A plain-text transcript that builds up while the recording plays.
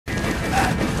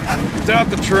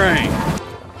Stop the train.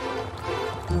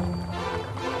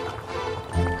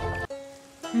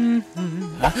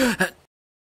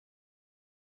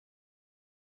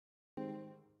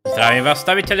 Zdravím vás,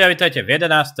 stavitelia, vítajte v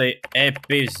 11.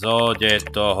 epizóde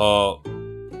toho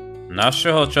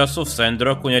našeho času v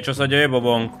Sandrocku. Niečo sa deje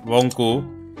vonku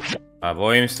a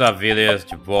bojím sa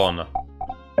vyliezť von.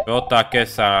 Čo také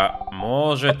sa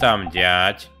môže tam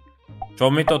diať?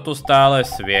 Čo mi to tu stále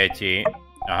svieti?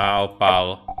 Aha,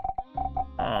 opal.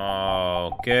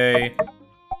 Okej.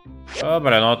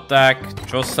 Dobre, no tak,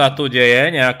 čo sa tu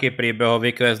deje? Nejaký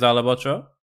príbehový quest alebo čo?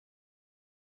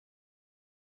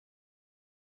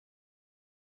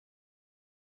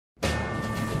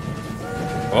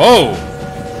 Oh!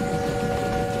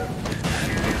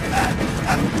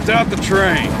 Stop the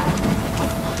train.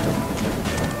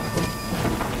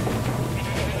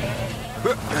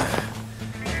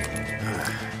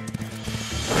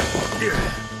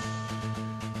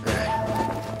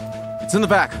 It's in the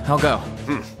back. I'll go.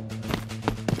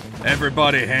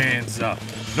 Everybody hands up.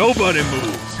 Nobody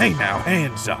moves. Hey now,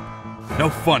 hands up. No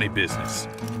funny business.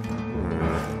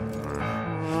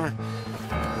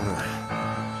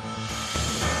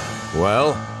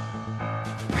 Well,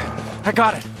 I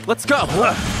got it. Let's go.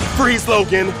 Freeze,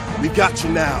 Logan. We got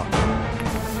you now.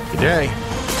 Good day.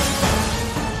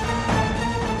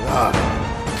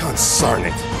 Concern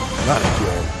it. Not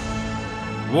again.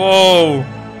 Wow!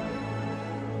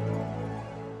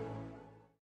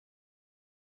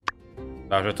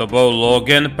 Takže to bol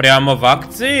Logan priamo v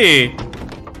akcii.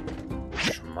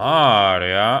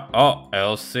 Šmária. O,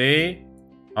 Elsie.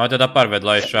 Máme teda pár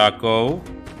vedľajšákov.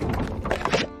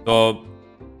 To...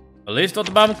 List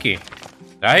od mamky.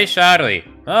 Drahý Charlie.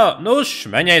 No, nuž,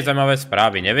 menej zaujímavé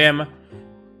správy. Neviem...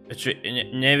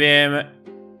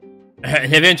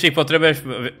 Neviem, či ich potrebuješ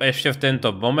ešte v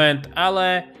tento moment,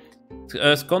 ale...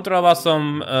 Skontroloval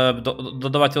som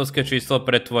dodavateľské číslo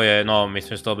pre tvoje, no,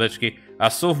 myslím, že to oblečky. A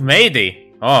sú v Made.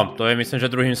 To je, myslím, že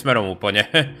druhým smerom úplne.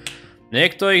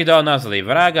 Niekto ich dal na zlý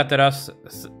vrák a teraz...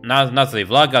 Na zlý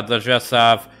vlak a držia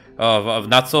sa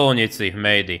na colnici v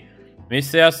Made.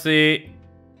 Myslia si...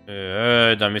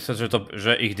 Myslím,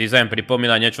 že ich dizajn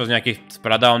pripomína niečo z nejakých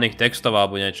pradávnych textov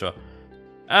alebo niečo.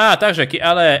 Takže,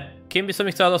 ale kým by som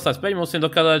ich chcel dostať späť, musím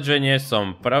dokázať, že nie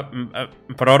som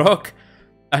prorok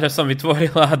a že som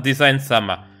vytvorila dizajn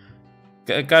sama.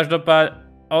 Každopádne,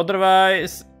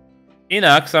 otherwise,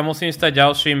 inak sa musím stať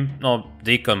ďalším, no,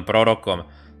 deacon, prorokom.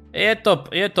 Je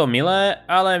to milé,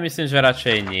 ale myslím, že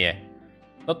radšej nie.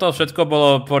 Toto všetko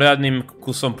bolo poriadnym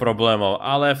kusom problémov,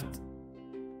 ale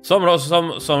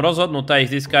som rozhodnutá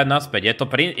ich získať naspäť.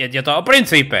 Je to o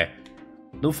princípe.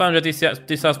 Dúfam, že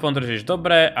ty sa aspoň držíš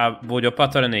dobre a buď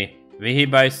opatrný.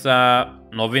 Vyhýbaj sa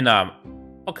novinám.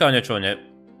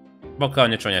 Pokiaľ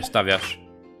niečo nestaviaš.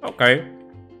 OK.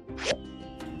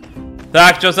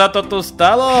 Tak, čo sa to tu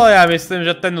stalo? Ja myslím,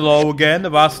 že ten Logan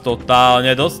vás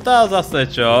totálne dostal zase,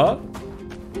 čo?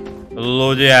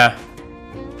 Ľudia.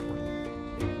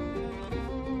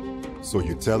 So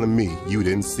you're telling me you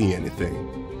didn't see anything?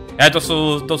 To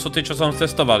sú tí, čo som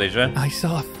cestovali, že? I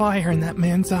saw a fire in that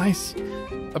man's eyes.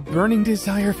 A burning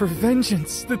desire for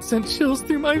vengeance that sent chills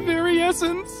through my very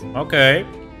essence. OK.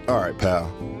 Alright, pal.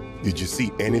 Did you see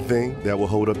anything that will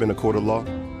hold up in a court of law?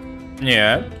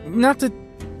 Nie. Not to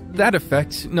that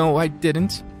effect. No, I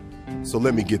didn't. So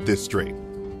let me get this straight.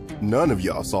 None of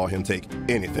y'all saw him take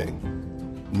anything.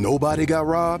 Nobody got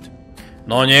robbed?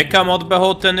 No niekam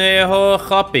odbehol ten jeho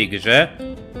chlapík, že?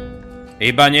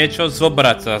 Iba niečo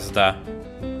zobrať sa zdá.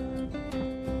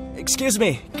 Excuse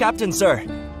me, Captain, sir.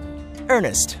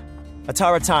 Ernest,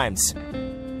 Atara Times.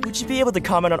 Would you be able to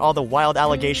comment on all the wild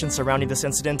allegations surrounding this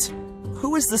incident?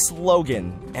 Who is this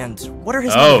Logan, and what are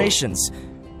his motivations?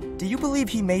 Do you believe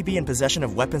he may be in possession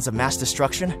of weapons of mass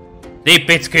destruction?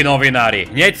 Typickí novinári,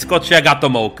 hneď skočia k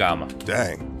atomovkám.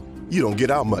 Dang, you don't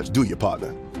get out much, do you,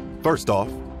 partner? First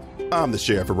off, I'm the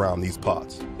sheriff around these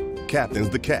parts. Captain's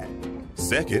the cat.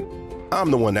 Second, I'm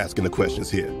the one asking the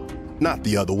questions here, not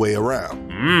the other way around.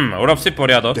 Urob si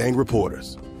poriadok. Dang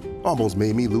reporters. Almost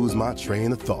made me lose my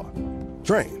train of thought.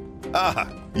 Train?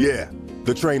 Yeah,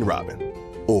 the train robbing.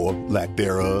 Or lack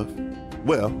thereof.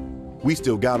 Well, we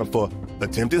still got him for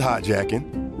attempted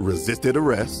hijacking, resisted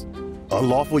arrest,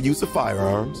 unlawful use of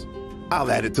firearms. I'll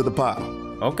add it to the pile.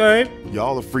 Okay.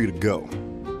 Y'all are free to go.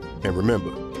 And remember,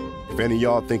 if any of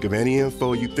y'all think of any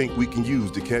info you think we can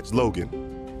use to catch Logan,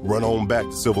 run on back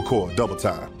to Silver Core double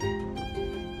time.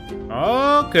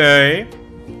 Okay.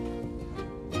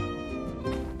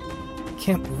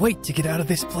 Can't wait to get out of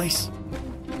this place.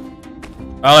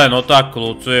 Ale no tak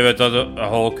kľúci, veď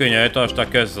holky, nie je to až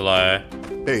také zlé.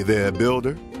 Hey there,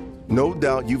 builder. No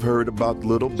doubt you've heard about the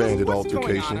little bandit what's going on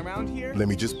altercation. around here? Let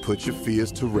me just put your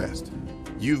fears to rest.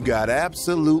 You've got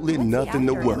absolutely nothing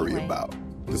to worry about.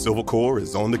 The Silver Corps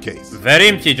is on the case.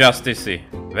 Verím ti, Justice.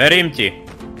 Verím ti.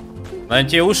 Len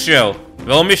ti ušiel.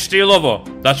 Veľmi štýlovo.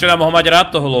 Začínam ho mať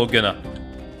rád toho Logana.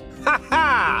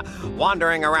 Ha!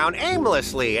 Wandering around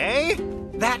aimlessly, eh?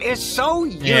 That is so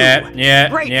you.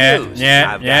 Great news.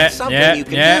 I've got something you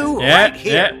can do right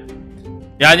here.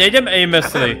 Ja nejdem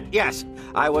aimlessly. Yes,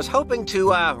 I was hoping to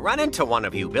run into one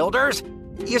of you builders.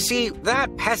 You see,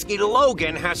 that pesky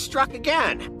Logan has struck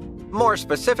again. More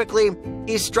specifically,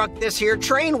 he struck this here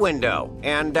train window.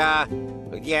 And,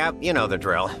 yeah, you know the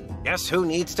drill. Guess who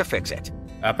needs to fix it?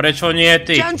 A prečo nie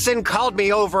ty? Jensen called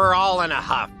me over all in a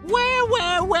huff.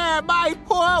 Where, my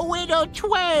poor widow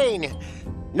Twain?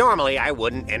 Normally, I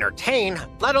wouldn't entertain,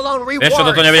 let alone reward. Vieš čo,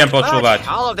 toto nebudem But počúvať.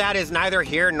 all of that is neither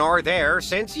here nor there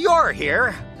since you're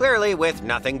here, clearly with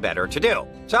nothing better to do.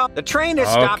 So, the train is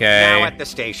stopped now at the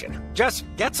station. Just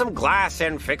get some glass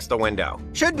and fix the window.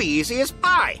 Should be easy as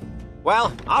pie.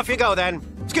 Well, off you go then.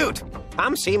 Scoot,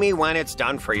 come see me when it's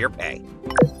done for your pay.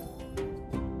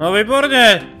 No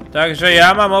výborne. Takže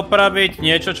ja mám opraviť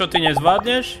niečo, čo ty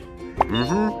nezvládneš?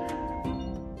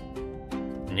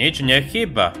 Nič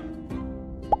nechýba.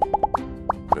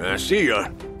 See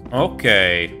ya. OK.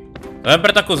 Len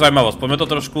pre takú zaujímavosť, poďme to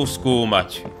trošku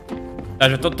skúmať.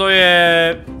 Takže toto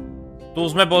je... Tu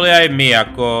sme boli aj my,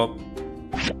 ako...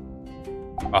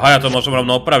 Aha, ja to môžem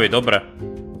rovno opraviť, dobre.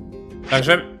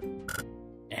 Takže...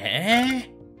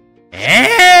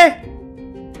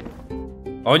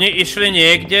 Oni išli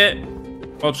niekde...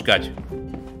 Počkať.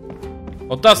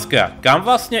 Otázka, kam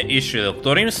vlastne išiel?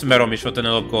 Ktorým smerom išiel ten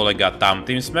kolega?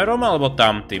 Tamtým smerom alebo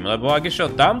tamtým? Lebo ak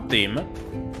išiel tamtým...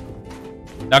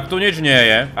 Tak tu nič nie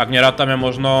je, ak nerátame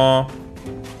možno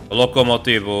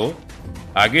lokomotívu.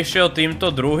 Ak išiel týmto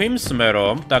druhým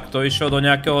smerom, tak to išiel do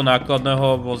nejakého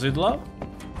nákladného vozidla?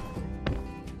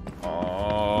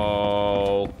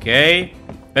 OK.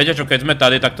 Viete čo, keď sme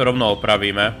tady, tak to rovno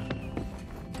opravíme.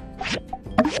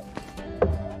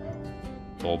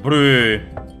 Dobrý.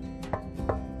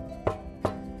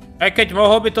 Aj keď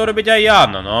mohol by to robiť aj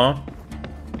Jan, no.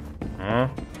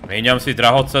 Míňam si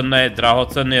drahocenné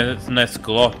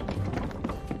sklo.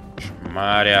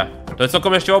 Šmária. To je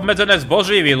celkom ešte obmedzené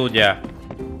zboží, vy ľudia.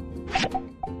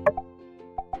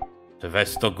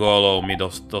 200 gólov mi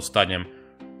dostanem.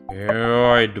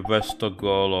 Joj, 200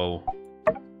 gólov.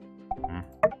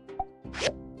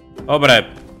 Dobre.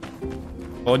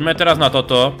 Poďme teraz na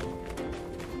toto.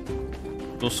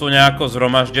 Tu sú nejako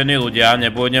zhromaždení ľudia,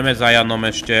 nebudeme za Janom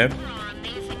ešte.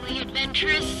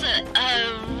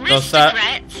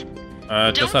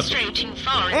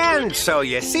 And so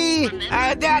you see,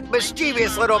 that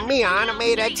mischievous little Mian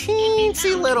made a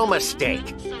teensy little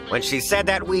mistake. When she said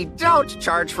that we don't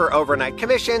charge for overnight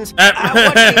commissions,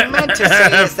 what she meant to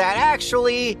say is that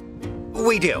actually,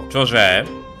 we do. Čože?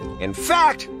 In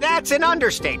fact, that's an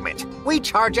understatement. We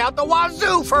charge out the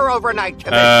wazoo for overnight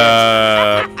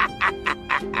commissions.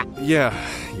 Yeah,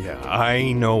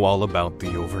 I know all about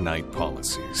the overnight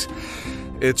policies.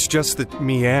 It's just that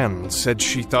Mian said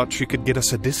she thought she could get us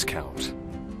a discount.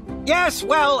 Yes,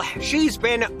 well, she's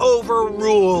been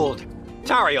overruled.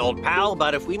 Sorry, old pal,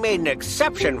 but if we made an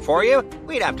exception for you,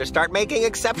 we'd have to start making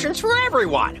exceptions for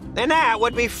everyone. And that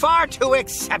would be far too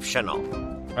exceptional.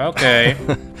 Okay.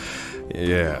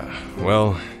 Yeah,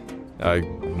 well, I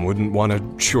wouldn't want to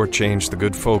shortchange the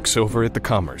good folks over at the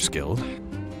Commerce Guild.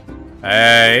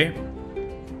 Hey.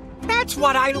 That's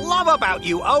what I love about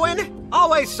you, Owen.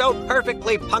 Always so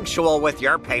perfectly punctual with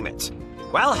your payments.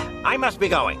 Well, I must be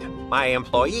going. My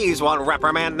employees won't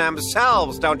reprimand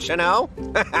themselves, don't you know?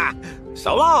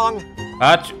 So long.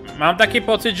 Mám taký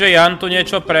pocit, že Jan tu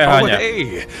niečo preháňa. Oh,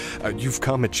 hey, you've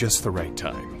come at just the right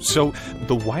time. So,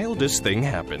 the wildest thing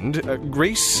happened.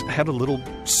 Grace had a little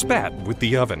spat with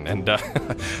the oven and,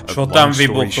 Čo tam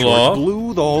vybuchlo?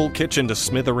 Blew the whole kitchen to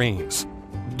smithereens.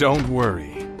 Don't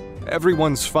worry.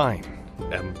 Everyone's fine.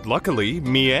 And luckily,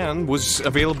 Mian was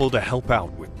available to help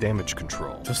out with damage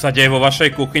control. Čo sa deje vo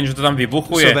vašej kuchyni, že to tam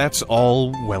vybuchuje? So that's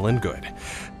all well and good.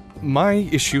 My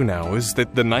issue now is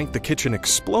that the night the kitchen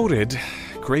exploded,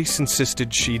 Grace insisted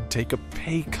she'd take a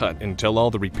pay cut until all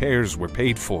the repairs were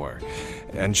paid for.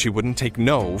 And she wouldn't take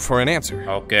no for an answer.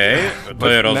 Okay, to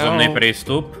je rozumný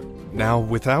prístup. Now,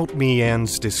 without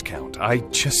Mian's discount, I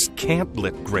just can't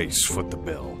let Grace foot the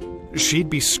bill.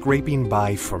 She'd be scraping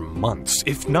by for months,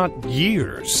 if not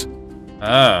years.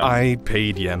 I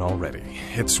paid Yen already.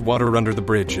 It's water under the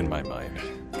bridge in my mind.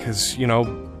 Because, you know,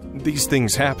 these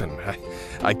things happen.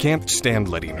 I can't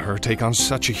stand letting her take on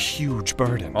such a huge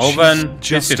burden. Owen,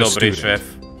 ty si dobrý šéf.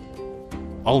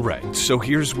 Alright, so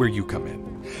here's where you come in.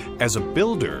 As a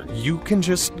builder, you can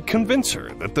just convince her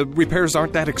that the repairs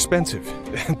aren't that expensive.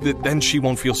 Then she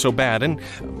won't feel so bad, and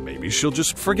maybe she'll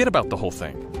just forget about the whole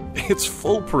thing. It's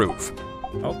foolproof.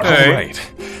 Okay. Alright,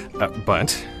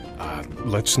 but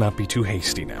let's not be too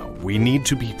hasty now. We need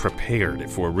to be prepared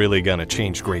if we're really gonna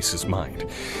change Grace's mind.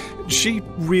 She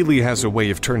really has a way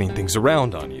of turning things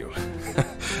around on you.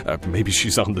 Maybe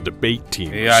she's on the debate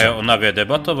team. Ja, ona vie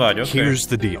debatovať, okay. Here's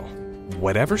the deal.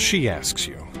 Whatever she asks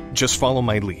you, just follow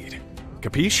my lead.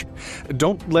 Capiche?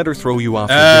 Don't let her throw you off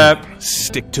the game.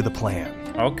 Stick to the plan.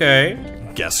 Okay.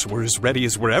 Guess we're as ready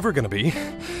as we're ever gonna be.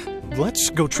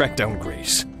 Let's go track down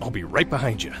Grace. I'll be right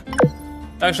behind you.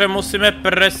 Takže musíme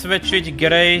presvedčiť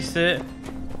Grace.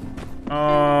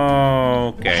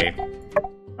 Okay.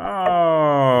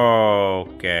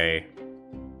 Okay.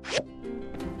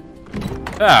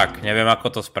 Tak, neviem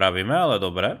ako to spravíme, ale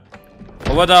dobre.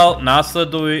 Povedal,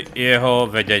 následuj jeho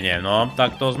vedenie. No,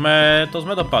 tak to sme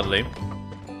dopadli.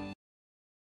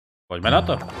 Poďme na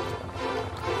to.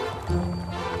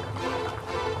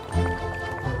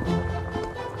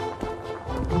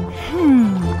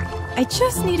 I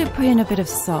just need to put in a bit of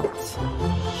salt.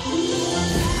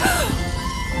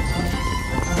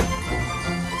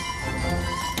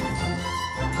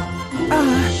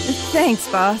 Thanks,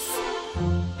 boss.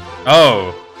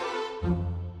 Oh.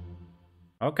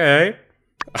 Okay.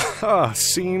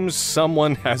 Seems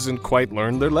someone hasn't quite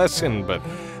learned their lesson, but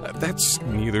that's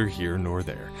neither here nor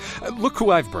there. Look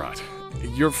who I've brought.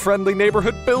 Your friendly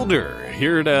neighborhood builder,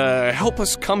 here to help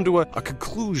us come to a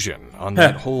conclusion on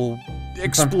that whole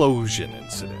explosion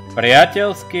incident.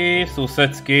 Priateľský,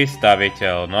 susedský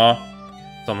staviteľ, no.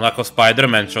 Som ako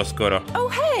Spider-Man čoskoro. Oh,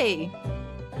 hey!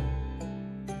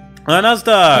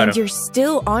 Nazdar! And you're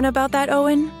still on about that,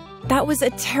 Owen? That was a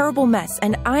terrible mess,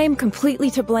 and I'm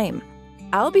completely to blame.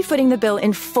 I'll be footing the bill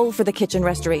in full for the kitchen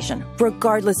restoration,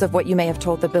 regardless of what you may have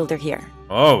told the builder here.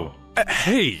 Oh.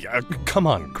 Hey, come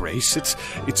on, Grace. It's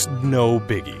no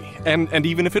biggie. And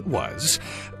even if it was,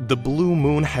 the Blue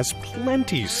Moon has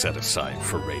plenty set aside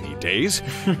for rainy days.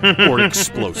 Or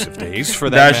explosive days, for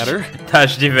that matter.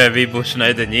 Daždivé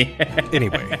výbušné dni.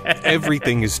 Anyway,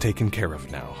 everything is taken care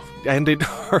of now. And it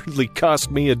hardly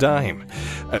cost me a dime.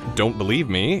 Don't believe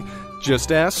me?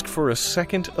 Just ask for a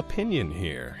second opinion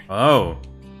here. Oh.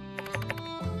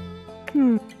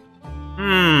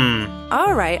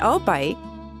 All right, I'll bite.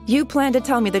 You plan to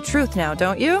tell me the truth now,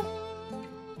 don't you?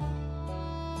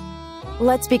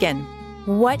 Let's begin.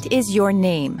 What is your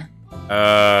name?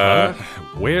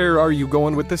 Where are you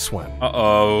going with this one?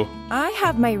 Uh-oh. I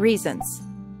have my reasons.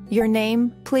 Your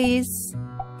name, please?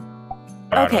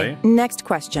 Barley. Okay, next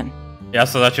question. Ja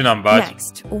sa začínam bať.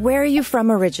 Next, where are you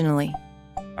from originally?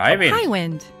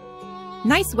 Highwind.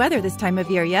 Nice weather this time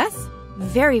of year, yes?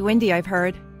 Very windy, I've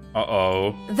heard.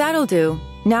 Uh-oh. That'll do.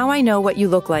 Now I know what you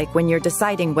look like when you're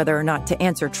deciding whether or not to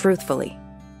answer truthfully.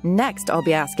 Next, I'll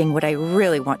be asking what I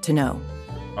really want to know.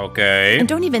 Okay. And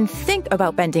don't even think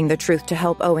about bending the truth to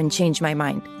help Owen change my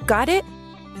mind. Got it?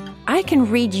 I can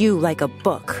read you like a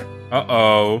book.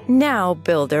 Uh-oh. Now,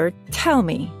 Builder, tell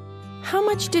me, how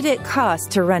much did it cost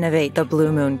to renovate the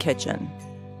Blue Moon kitchen?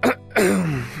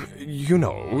 You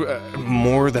know,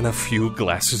 more than a few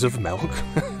glasses of milk.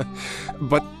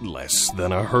 But less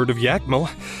than a herd of Yakmel.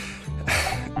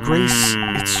 Grace,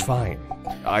 it's fine.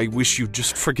 I wish you'd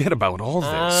just forget about all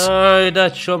this.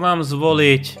 Čo mám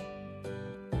zvoliť?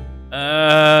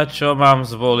 Čo mám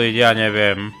zvoliť? Ja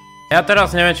neviem. Ja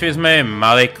teraz neviem, či by sme im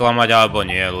mali klamať, alebo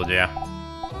nie, ľudia.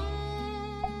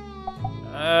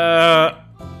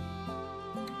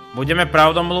 Budeme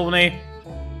pravdomluvní?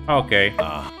 OK.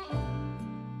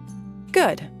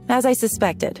 Good, as I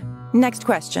suspected. Next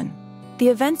question. The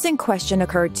events in question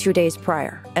occurred 2 days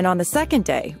prior, and on the second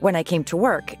day, when I came to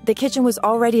work, the kitchen was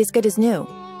already as good as new.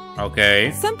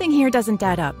 Okay. Something here doesn't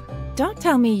add up. Don't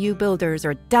tell me you builders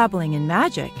are dabbling in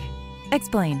magic.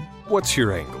 Explain. What's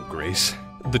your angle, Grace?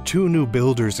 The two new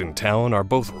builders in town are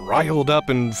both riled up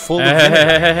and full of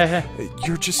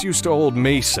You're just used to old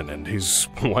Mason and his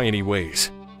whiny ways.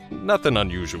 Nothing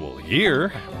unusual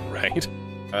here, right?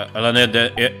 Ale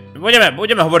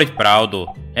budeme hovoriť pravdu.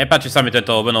 Nepáči sa mi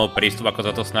tento Owenov prístup, ako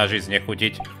sa to snaží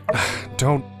znechutiť.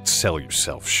 Don't sell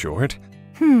yourself short.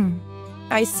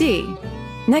 I see.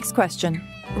 Next question.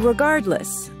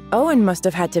 Regardless, Owen must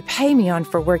have had to pay me on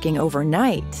for working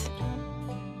overnight.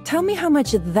 Tell me how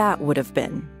much that would have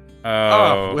been.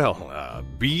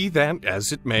 Be that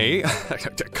as it may,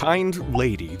 a kind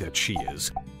lady that she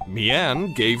is,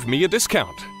 Mian gave me a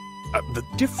discount. The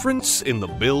difference in the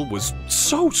bill was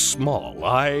so small,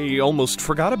 I almost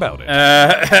forgot about it.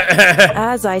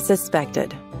 As I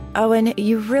suspected. Owen,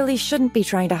 you really shouldn't be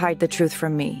trying to hide the truth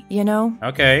from me, you know?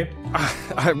 Okay.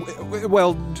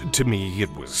 Well, to me, it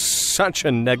was such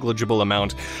a negligible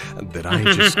amount that I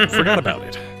just forgot about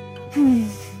it.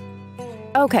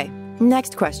 Okay,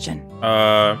 next question.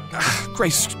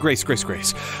 Grace.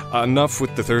 Enough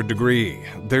with the third degree.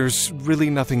 There's really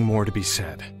nothing more to be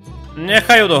said.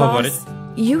 Nechajú dohovoriť. Boss,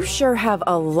 you sure have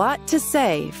a lot to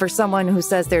say for someone who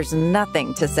says there's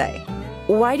nothing to say.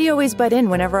 Why do you always butt in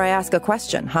whenever I ask a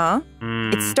question, huh?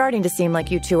 It's starting to seem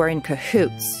like you two are in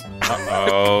cahoots.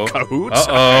 Uh-oh. Cahoots?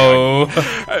 Uh-oh.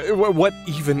 What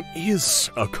even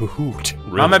is a cahoot?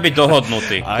 Really? Máme byť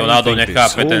dohodnutí. To náhodou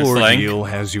nechápe ten slang.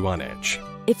 Has you on edge.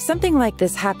 If something like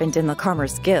this happened in the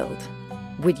Commerce Guild,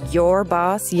 would your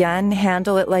boss, Yen,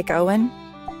 handle it like Owen?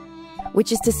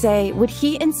 Which is to say, would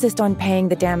he insist on paying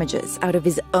the damages out of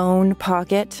his own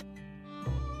pocket?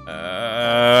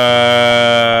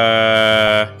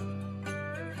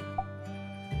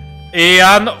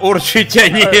 Jan, určite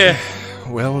nie.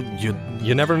 Well,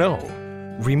 you never know.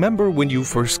 Remember when you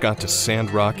first got to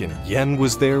Sandrock and Yen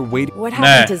was there waiting? What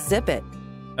happened to Zip It?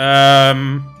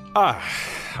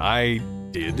 I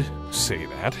did say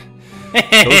that.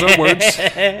 Those are words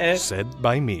said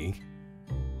by me.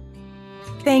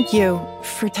 Thank you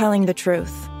for telling the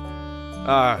truth.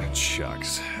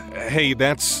 Shucks. Hey,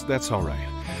 that's all right.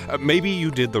 Maybe you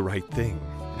did the right thing.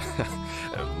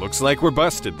 Looks like we're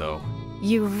busted, though.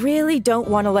 You really don't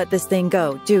want to let this thing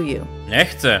go, do you?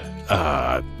 Nechce.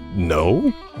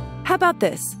 No? How about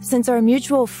this? Since our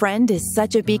mutual friend is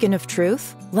such a beacon of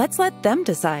truth, let's let them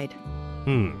decide.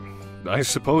 I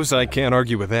suppose I can't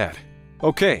argue with that.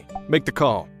 Okay, make the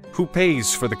call. Who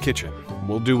pays for the kitchen?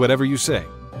 We'll do whatever you say.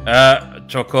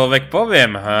 Čokoľvek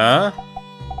poviem, ha?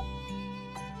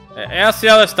 Ja si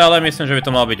ale stále myslím, že by to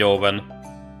mal byť Owen.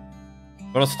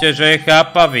 Proste, že je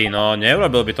chápavý, no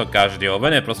neurobil by to každý.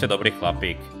 Owen je proste dobrý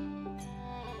chlapík.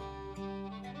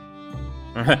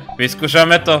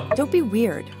 Vyskúšame to. Don't be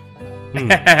weird.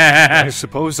 I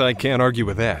suppose I can't argue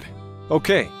with that.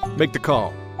 Okay, make the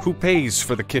call. Who pays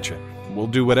for the kitchen?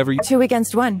 We'll do whatever you... 2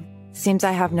 against 1. Seems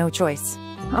I have no choice.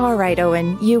 All right,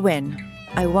 Owen, you win.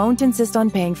 I won't insist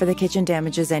on paying for the kitchen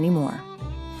damages anymore.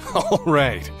 All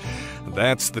right.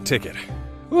 That's the ticket.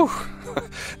 Whew.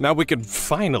 Now we can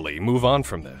finally move on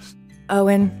from this.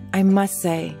 Owen, I must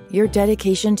say, your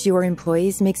dedication to your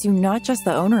employees makes you not just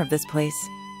the owner of this place,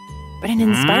 but an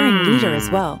inspiring leader as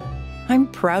well.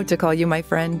 I'm proud to call you my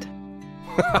friend.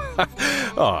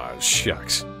 Aw,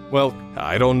 shucks. Well,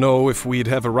 I don't know if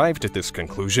we'd have arrived at this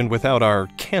conclusion without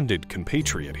our candid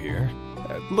compatriot here.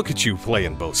 Look at you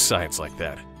playing both sides like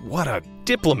that. What a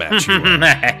diplomat you are.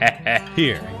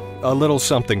 Here, a little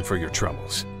something for your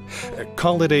troubles.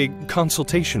 Call it a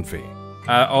consultation fee.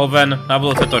 Owen, na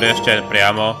budúce to riešte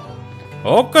priamo.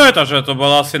 OK, takže to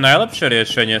bolo asi najlepšie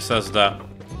riešenie, sa zdá.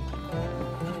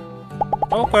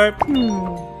 OK.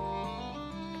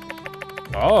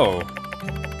 Oh.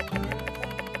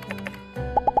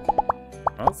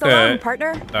 OK. So long,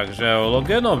 partner. Takže o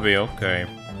Loganovi, OK.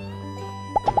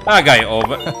 Tak aj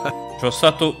Owen. Čo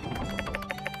sa tu...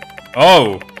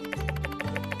 Oh.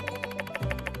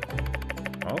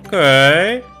 OK.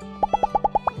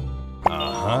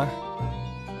 Aha.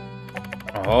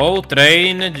 Oh,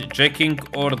 train checking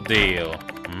ordeal.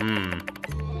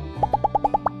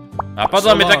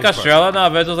 Napadla mi taká šialená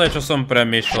vec, čo som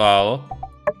premýšľal.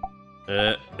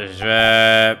 Že...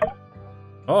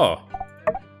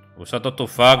 Už sa to tu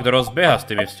fakt rozbieha s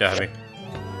tými vzťahmi.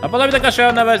 Napadla mi taká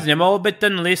šialená vec, nemohol byť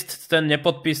ten list, ten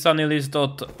nepodpísaný list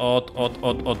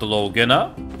od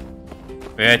Logana?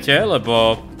 Viete,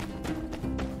 lebo...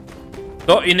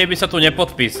 Kto iný by sa tu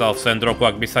nepodpísal v Sandrocku,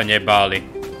 ak by sa nebáli?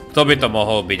 Kto by to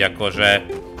mohol byť, akože...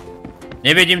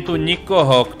 Nevidím tu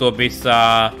nikoho, kto by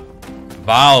sa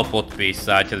bál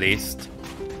podpísať list.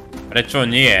 Prečo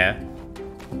nie?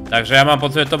 Takže ja mám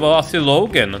pocit, že to bol asi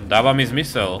Logan. Dáva mi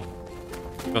zmysel.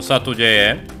 Čo sa tu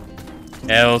deje?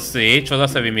 Elsie, čo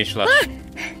zase vymýšľaš?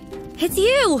 It's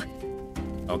you!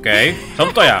 OK,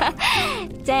 som to ja.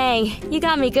 Dang, you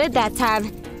got me good that time.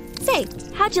 Say,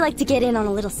 how'd you like to get in on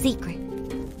a little secret?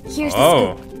 Here's the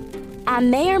scoop. I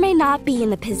may or may not be in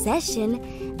the possession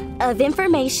of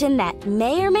information that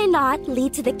may or may not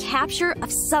lead to the capture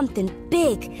of something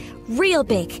big, real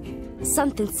big.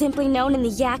 Something simply known in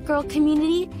the Yak Girl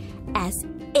community as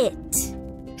it.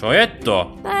 Čo je to?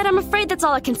 But I'm afraid that's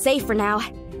all I can say for now.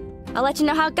 I'll let you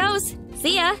know how it goes.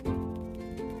 See ya.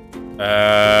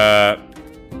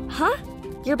 Huh?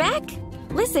 You're back?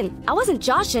 Listen, I wasn't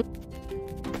joshing.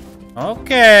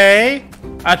 OK.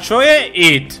 A čo je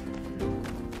it?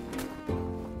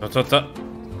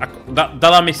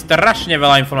 Dala mi strašne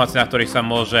veľa informácií, na ktorých sa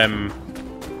môžem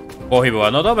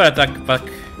pohybovať. No dobre, tak...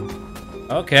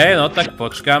 OK, no tak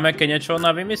počkáme, keď niečo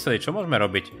ona vymyslí. Čo môžeme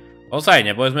robiť? Ozaj,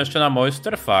 neboli sme ešte na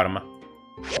Moisture Farm.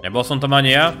 Nebol som tam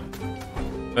ani ja?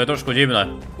 To je trošku divné.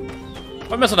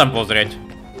 Poďme sa tam pozrieť.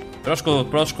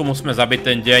 Trošku musíme zabiť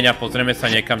ten deň a pozrieme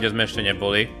sa niekam, kde sme ešte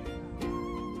neboli.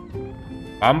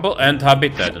 Humble and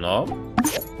Habitat, no.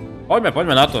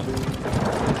 Poďme na to.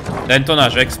 Tento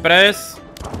náš Express.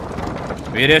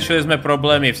 Vyriešili sme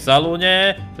problémy v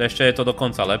salúne. Ešte je to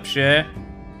dokonca lepšie.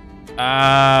 A...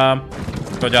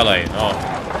 čo ďalej, no.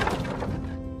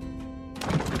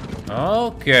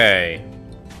 OK.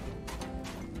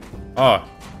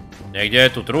 Niekde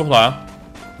je tu truhla.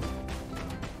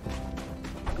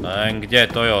 Len kde,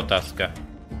 to je otázka.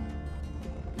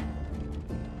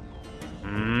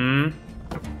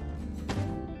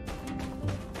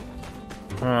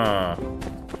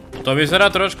 To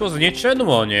vyzerá trošku zničenú,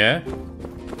 nie?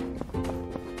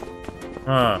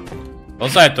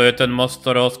 Ozaj, to je ten most,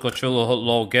 ktorého skočil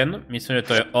Logan. Myslím, že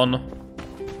to je on.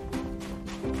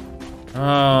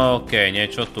 OK,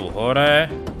 niečo tu hore.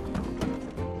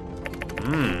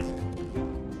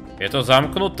 Je to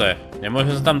zamknuté.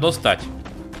 Nemôžeme sa tam dostať.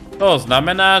 To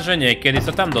znamená, že niekedy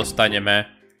sa tam dostaneme.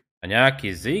 A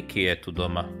nejaký Zíky je tu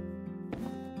doma.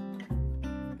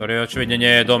 Ktorý očividne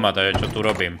nie je doma, takže čo tu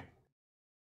robím?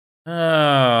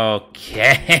 OK.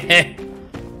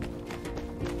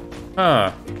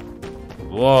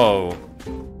 Wow.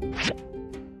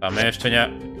 Tam je ešte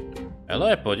Hele,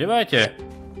 podívajte.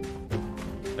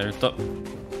 Tento...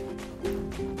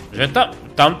 Že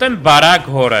tam ten barák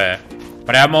hore,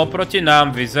 priamo oproti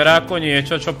nám, vyzerá ako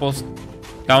niečo, čo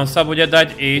kam sa bude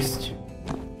dať ísť.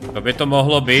 Čo by to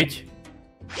mohlo byť?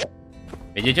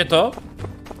 Vidíte to?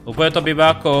 Úplne to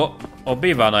býva ako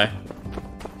obývané.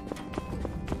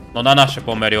 No na naše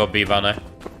pomery obývané.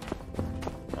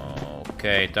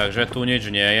 OK, takže tu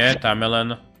nič nie je, tam je len...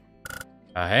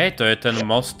 A hej, to je ten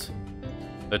most.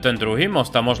 To je ten druhý most,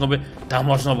 tam možno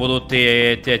budú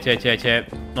tie...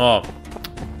 No,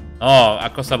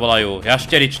 ako sa volajú?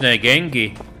 Jašteričné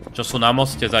gangy, čo sú na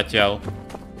moste zatiaľ.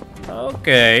 OK,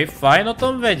 fajn o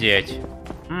tom vedieť.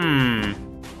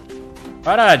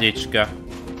 Parádička.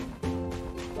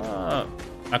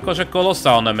 Akože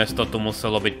kolosálne mesto tu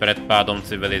muselo byť pred pádom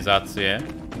civilizácie.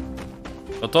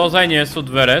 Toto ozaj nie sú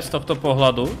dvere z tohto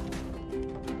pohľadu?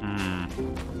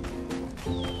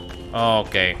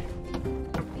 OK.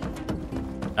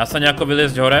 Dá sa nejako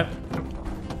vyliezť hore?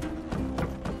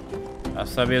 Dá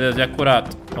sa vyliezť akurát.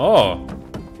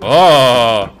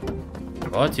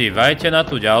 Podívajte na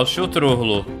tú ďalšiu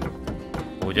truhlu.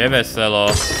 Bude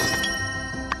veselo.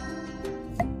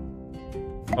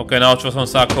 OK, naučil som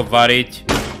sa ako variť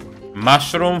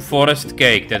Mushroom Forest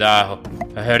Cake, teda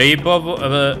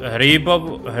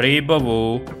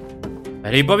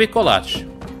hríbový koláč.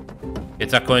 Keď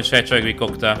sa konečne človek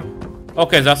vykoktá.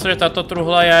 OK, zase, že táto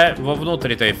truhla je vo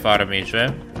vnútri tej farmy,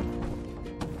 že?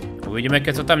 Uvidíme,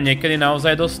 keď sa tam niekedy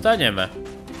naozaj dostaneme.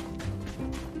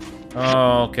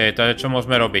 OK, takže čo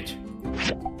môžeme robiť?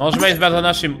 Môžeme ísť za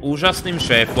našim úžasným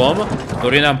šéfom,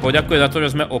 ktorý nám poďakuje za to,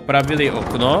 že sme opravili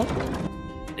okno.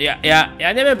 Ja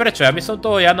neviem prečo, ja by som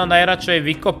toho Jana najradšej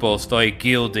vykopol z tej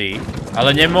gildy.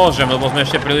 Ale nemôžem, lebo sme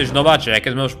ešte príliš nováči, aj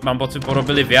keď sme už, mám pocit,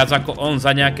 porobili viac ako on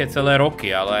za nejaké celé roky,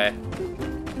 ale...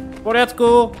 V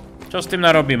poriadku, čo s tým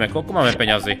narobíme? Koľko máme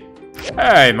peňazí?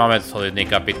 Hej, máme solidný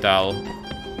kapitál.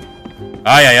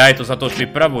 Aj, tu sa to už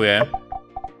vypravuje.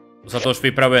 Tu sa to už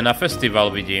pripravuje na festival,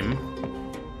 vidím.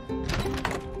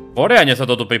 Poriadne sa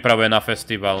to tu pripravuje na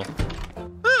festival.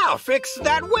 Oh, fixed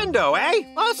that window, eh?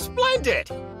 Oh, splendid!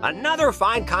 Another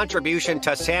fine contribution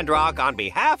to Sandrock on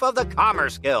behalf of the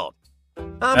Commerce Guild.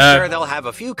 I'm sure they'll have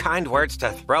a few kind words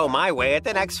to throw my way at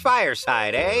the next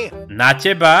fireside, eh? Na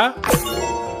teba?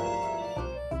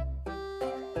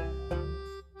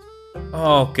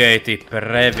 OK, ty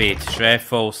previd,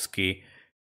 šéfovský.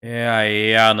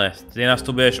 Jane, ty nás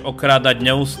tu budeš okrádať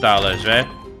neustále, že?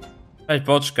 Veď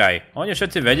počkaj, oni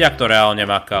všetci vedia, kto reálne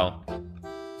makal.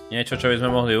 Niečo, čo by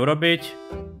sme mohli urobiť?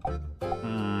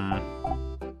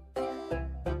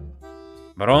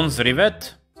 Bronze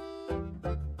rivet?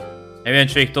 Neviem,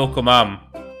 či ich toľko mám.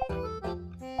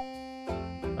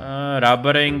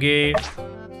 Rubberingy.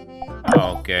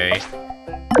 OK.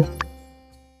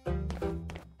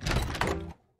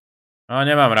 No,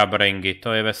 nemám rubberingy,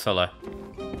 to je veselé.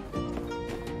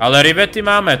 Ale rivety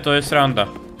máme, to je sranda.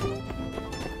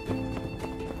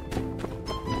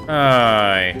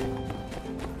 Aj.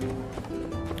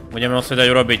 Budeme musieť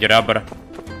aj urobiť rubber.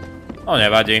 No,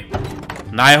 nevadí.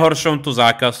 Najhoršom tú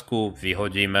zákazku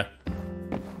vyhodíme.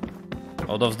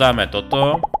 Odovzdáme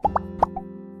toto.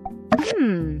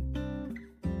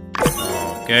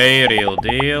 OK, OK, real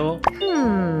deal.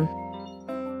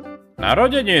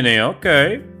 Narodeniny, OK.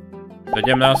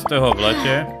 17. v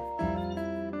lete.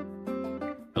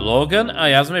 Logan a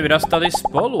ja sme vyrastali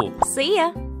spolu. See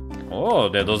ya.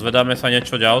 Dozvedáme sa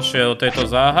niečo ďalšie o tejto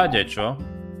záhade, čo?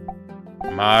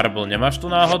 Marble, nemáš tu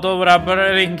náhodou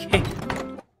rubber ringy?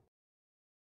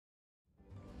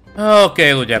 OK,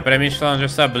 ľudia, premýšľam, že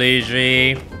sa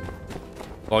blíži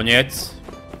koniec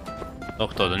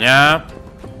tohto dňa.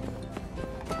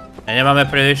 A nemáme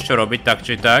príliš čo robiť, tak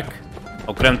či tak.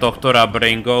 Okrem tohto rubber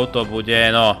ringov to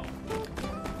bude, no...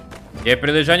 Je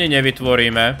príliš ani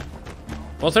nevytvoríme.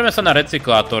 Pozrieme sa na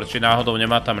recyklátor, či náhodou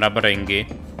nemá tam rubber ringy.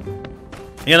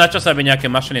 Je na čas, aby nejaké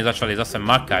mašiny začali zase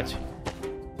makať.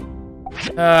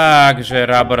 Takže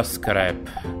rubber scrap.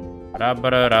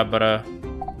 Rubber.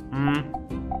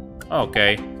 OK.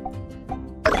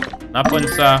 Napoň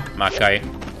sa, makaj.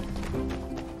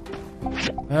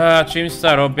 Čím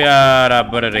sa robia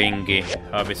rubber ringy?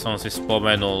 Aby som si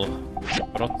spomenul.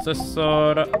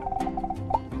 Procesor.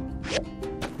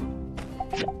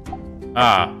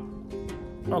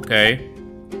 OK.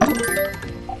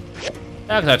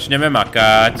 Tak začneme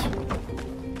makať.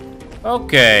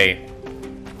 OK.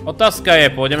 Otázka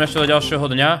je, pôjdeme ešte do ďalšieho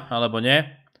dňa, alebo nie?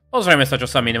 Pozrieme sa, čo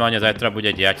sa minimálne zajtra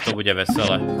bude diať, to bude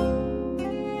veselé.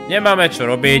 Nemáme čo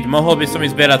robiť, mohol by som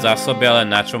ísť zbierať zásoby, ale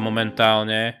na čo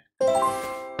momentálne?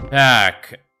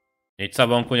 Tak. Nič sa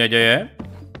vonku nedeje?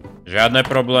 Žiadne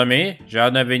problémy?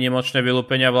 Žiadne výnimočné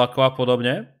vylúpenia vlakov a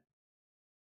podobne?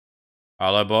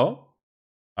 Alebo?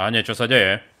 A niečo sa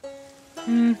deje.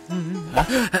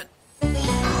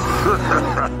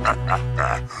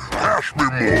 Pass me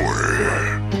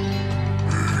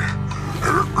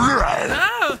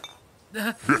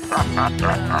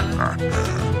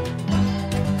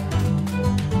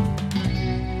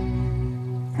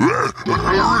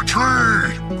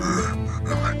Retreat!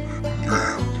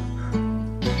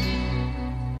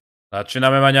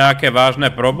 Začíname mať nejaké vážne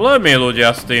problémy,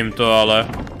 ľudia, s týmto, ale...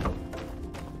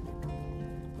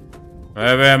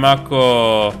 Neviem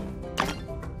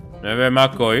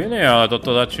ako iný, ale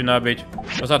toto začína byť...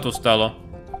 Čo sa tu stalo?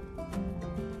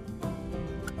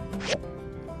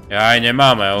 Jaj,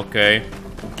 nemáme, OK.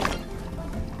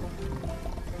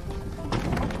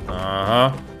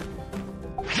 Aha.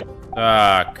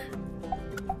 Tak.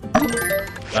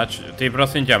 Ty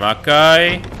prosím ťa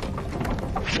makaj.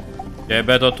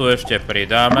 Tebe to tu ešte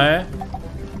pridáme.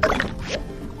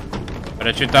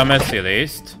 Prečítame si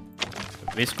list.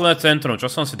 Výskumné centrum, čo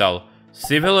som si dal?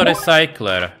 Civil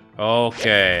Recycler. OK.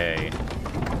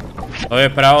 To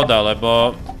je pravda,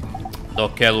 lebo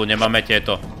do keľu nemáme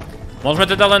tieto. Môžeme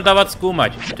teda len dávať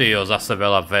skúmať. Tyjo, zase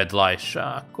veľa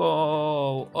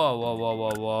vedľajšákov.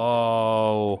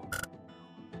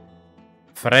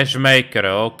 Fresh maker,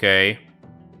 OK.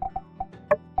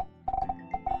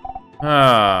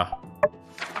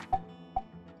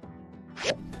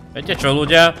 Viete čo,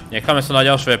 ľudia? Necháme sa na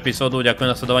ďalšiu epizódu, ďakujem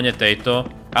za sledovanie tejto.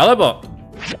 Alebo...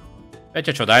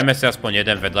 Viete čo, dajme si aspoň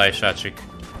jeden vedľajšáčik.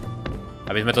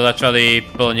 Aby sme to začali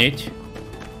plniť.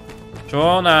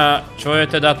 Čo je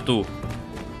teda tu?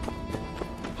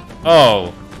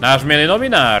 Náš milý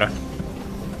novinár.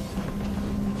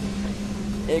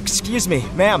 Excuse me,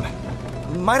 ma'am.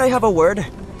 Might I have a word?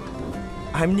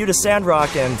 I'm new to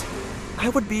Sandrock and I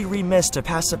would be remiss to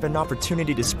pass up an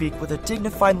opportunity to speak with a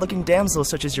dignified-looking damsel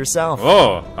such as yourself.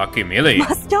 Aký milý.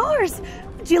 My stars!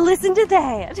 Did you listen to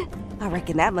that? I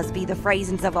reckon that must be the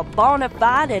phrasings of a bona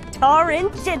fide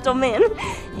Ataran gentleman.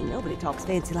 Ain't nobody talks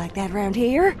fancy like that around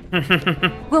here.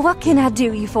 Well, what can I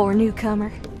do you for,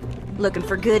 newcomer? Looking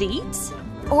for good eats?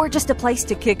 Or just a place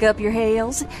to kick up your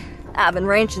heels? I've been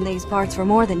ranching these parts for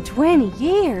more than 20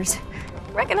 years.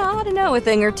 Reckon I ought to know a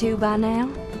thing or two by now.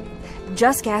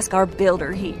 Just ask our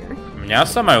builder here. Mňa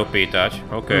sa majú pýtať,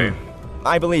 OK.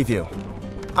 I believe you.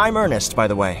 I'm Ernest, by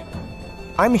the way.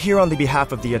 I'm here on the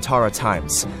behalf of the Atara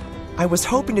Times. I was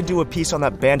hoping to do a piece on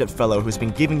that bandit fellow who's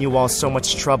been giving you all so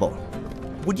much trouble.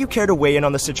 Would you care to weigh in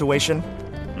on the situation?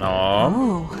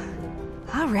 No.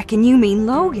 I reckon you mean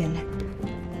Logan.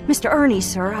 Mr. Ernie,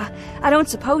 sir, I don't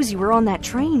suppose you were on that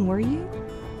train, were you?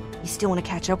 You still want to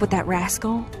catch up with that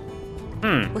rascal?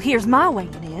 Well, here's my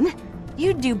weighing in.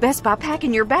 You'd do best by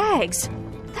packing your bags.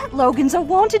 That Logan's a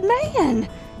wanted man.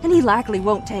 And he likely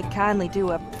won't take kindly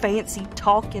to a fancy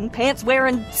talking, pants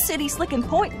wearing, city slicking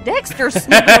Point Dexter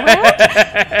sniffing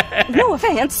around. No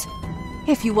offense.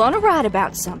 If you want to write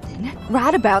about something,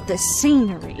 write about the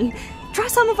scenery. Try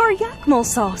some of our Yakmul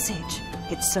sausage.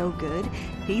 It's so good.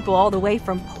 People all the way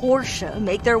from Porsche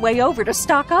make their way over to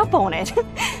stock up on it.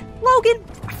 Logan,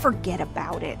 forget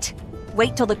about it.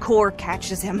 Wait till the Corps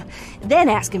catches him, then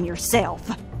ask him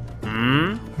yourself.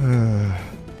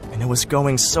 and it was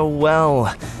going so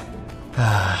well.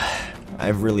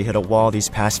 I've really hit a wall these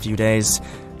past few days.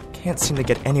 Can't seem to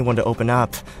get anyone to open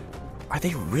up. Are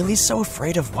they really so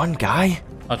afraid of one guy?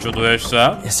 A čuduješ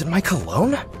sa? Is it my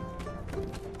cologne?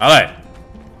 Ale.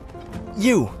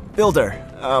 You, Builder.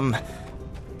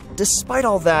 Despite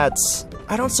all that,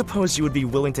 I don't suppose you would be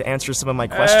willing to answer some of my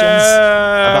questions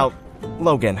about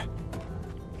Logan.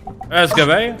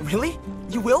 SKB? Really?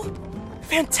 You will?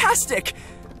 Fantastic!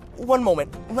 One moment,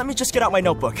 let me just get out my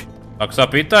notebook. Tak sa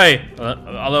pýtaj,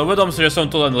 ale uvedom si, že som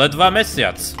tu len ledva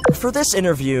mesiac. For this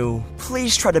interview,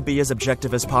 please try to be as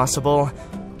objective as possible.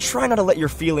 Try not to let your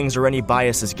feelings or any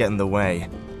biases get in the way.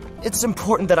 It's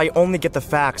important that I only get the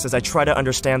facts as I try to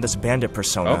understand this bandit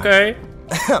persona. Okay.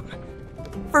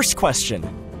 First question.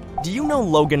 Do you know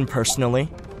Logan personally?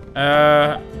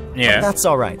 Yeah. That's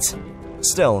alright.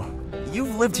 Still,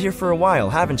 you've lived here for a while,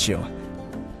 haven't you?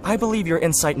 I believe your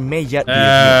insight may yet be of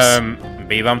use.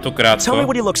 Bývam tu krátko. Tell me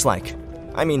what he looks like.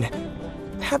 I mean,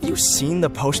 have you seen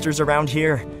the posters around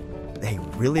here? They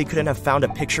really couldn't have found a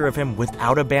picture of him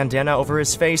without a bandana over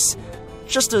his face?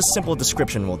 Just a simple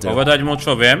description will do. Povedať mu,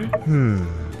 čo viem?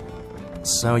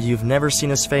 So you've never seen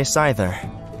his face either.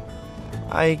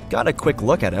 I got a quick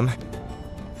look at him.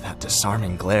 That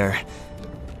disarming glare.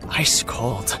 Ice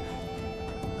cold.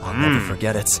 I'll never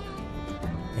forget it.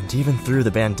 And even through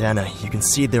the bandana, you can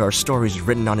see there are stories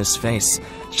written on his face,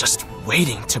 just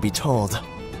waiting to be told.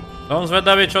 Som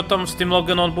zvedavý, čo tam s tým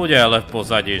Loganom bude, ale v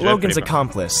pozadí, že? Logan's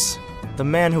accomplice. The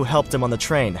man who helped him on the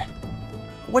train.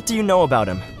 What do you know about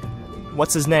him?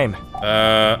 What's his name?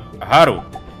 Haru.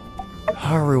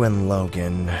 Haru and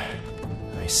Logan.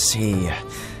 I see.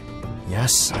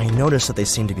 Yes, I noticed that they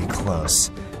seem to be close.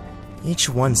 Each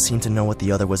one seemed to know what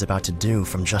the other was about to do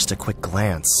from just a quick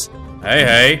glance.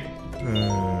 Hey.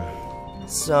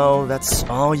 So, that's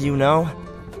all you know?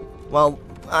 Well,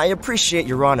 I appreciate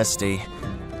your honesty.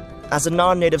 As a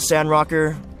non-native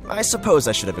Sandrocker, I suppose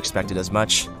I should have expected as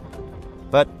much.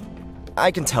 But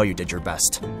I can tell you did your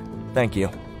best. Thank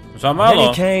you. In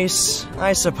any case,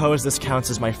 I suppose this counts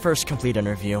as my first complete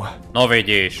interview. No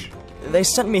vidíš. They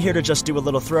sent me here to just do a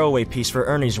little throwaway piece for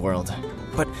Ernie's World.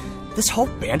 But this whole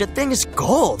bandit thing is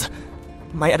gold!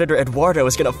 My editor Eduardo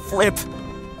is gonna flip.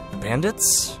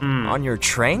 Bandits? On your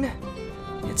train?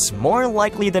 It's more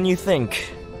likely than you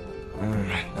think.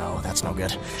 No, that's no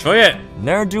good. Čo je?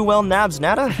 Ne'er-do-well nabs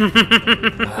nada?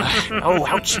 Oh,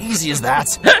 how cheesy is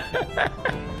that?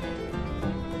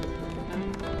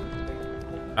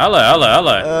 Ale.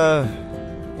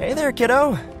 Hey there,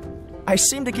 kiddo. I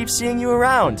seem to keep seeing you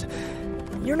around.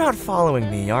 You're not following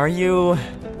me, are you?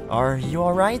 Are you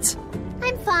alright?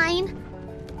 I'm fine.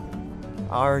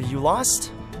 Are you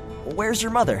lost? Where's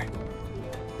your mother?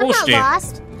 I'm not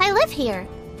lost. I live here.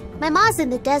 My mom's in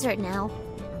the desert now.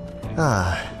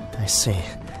 Ah, I see.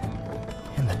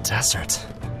 In the desert.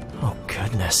 Oh,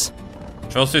 goodness.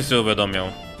 Čo si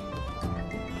uvedomil?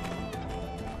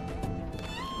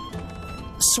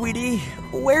 Sweetie,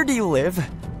 where do you live?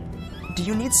 Do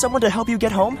you need someone to help you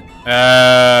get home?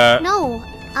 No.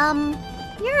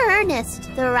 You're Ernest,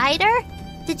 the writer?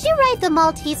 Did you write the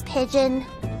Maltese pigeon?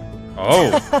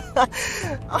 Oh.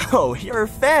 Oh, you're a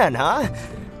fan, huh?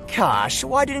 Gosh,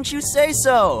 why didn't you say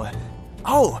so?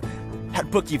 Oh, that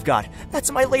book you've got.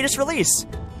 That's my latest release.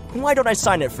 Why don't I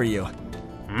sign it for you?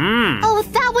 Oh,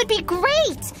 that would be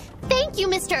great! Thank you,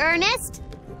 Mr. Ernest.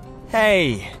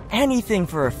 Hey, anything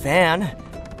for a fan.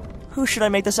 Who should I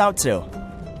make this out to?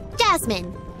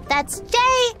 Jasmine. That's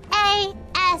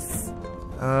J-A-S.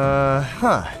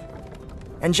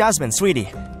 And Jasmine, sweetie,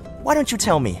 why don't you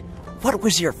tell me, what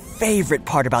was your favorite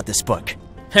part about this book?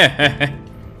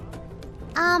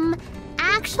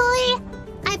 Actually,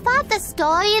 I thought the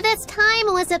story this time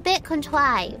was a bit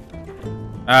contrived.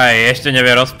 Aj, ešte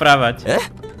nevie rozprávať.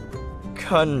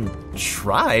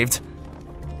 Contrived?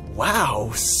 Wow,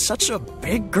 such a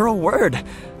big girl word.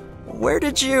 Where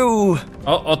did you...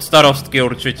 Od starostky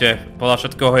určite. Podľa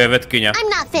všetkoho je vedkyňa. I'm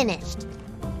not finished.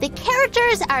 The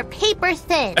characters are paper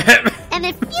thin. And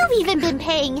if you've even been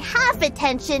paying half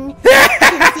attention, you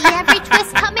can see every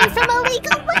twist coming from a league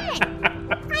away.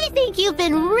 I think you've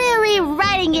been really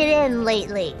writing it in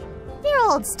lately. Your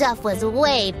old stuff was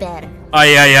way better.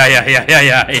 Ay.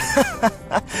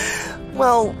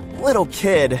 Well, little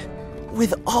kid,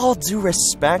 with all due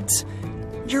respect,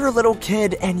 you're a little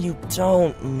kid and you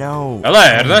don't know.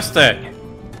 Hele, Erneste,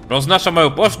 roznášam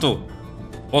moju poštu.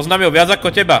 Poznám ju viac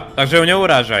ako teba, takže ju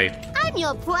neurážaj. I'm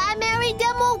your primary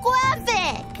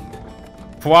demographic.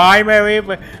 Primary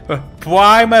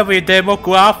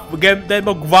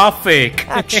demographic.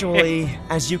 Actually,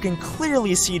 as you can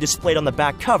clearly see displayed on the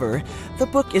back cover, the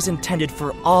book is intended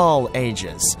for all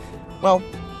ages. Well,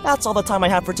 That's all the time I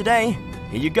have for today.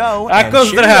 Here you go. Ako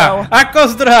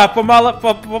zdrhá,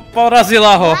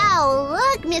 porazila ho. Wow,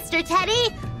 look, Mr.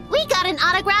 Teddy. We got an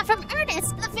autograph from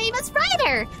Ernest, the famous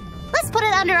writer. Let's put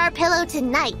it under our pillow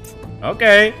tonight.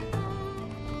 Okay.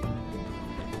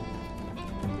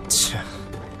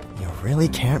 You really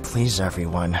can't please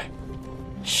everyone.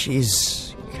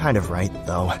 She's kind of right,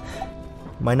 though.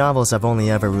 My novels have only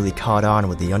ever really caught on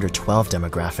with the under 12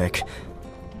 demographic.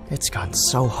 It's gotten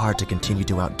so hard to continue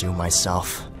to outdo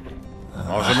myself.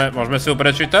 Môžeme si ho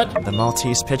prečítať? The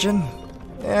Maltese Pigeon?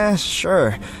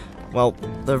 Sure. Well,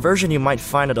 the version you might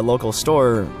find at a local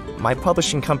store, my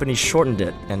publishing company shortened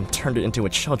it and turned it into a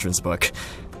children's book.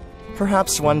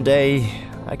 Perhaps one day,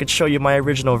 I could show you my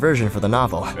original version for the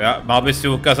novel. Ja, mal by si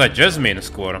ukázať Jasmine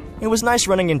skôr. It was nice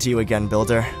running into you again,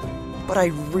 Builder. But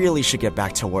I really should get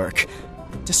back to work.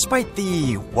 Despite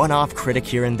the one-off critic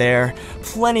here and there,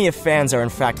 plenty of fans are in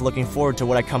fact looking forward to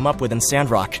what I come up with in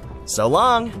Sandrock. So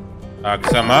long! Tak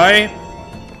sa maj.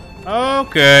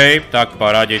 Okej, tak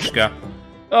paradička.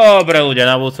 Dobre ľudia,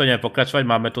 na budúce budeme pokračovať.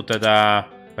 Máme tu teda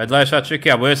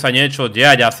vedľajšačiky a bude sa niečo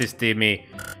diať asi s tými.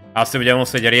 Asi budeme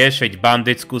musieť riešiť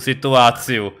bandickú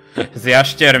situáciu s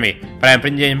jaštermi. Prajem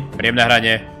príjemný deň, príjemné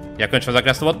hranie. Ďakujem za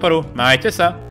krásnu podporu. Majte sa.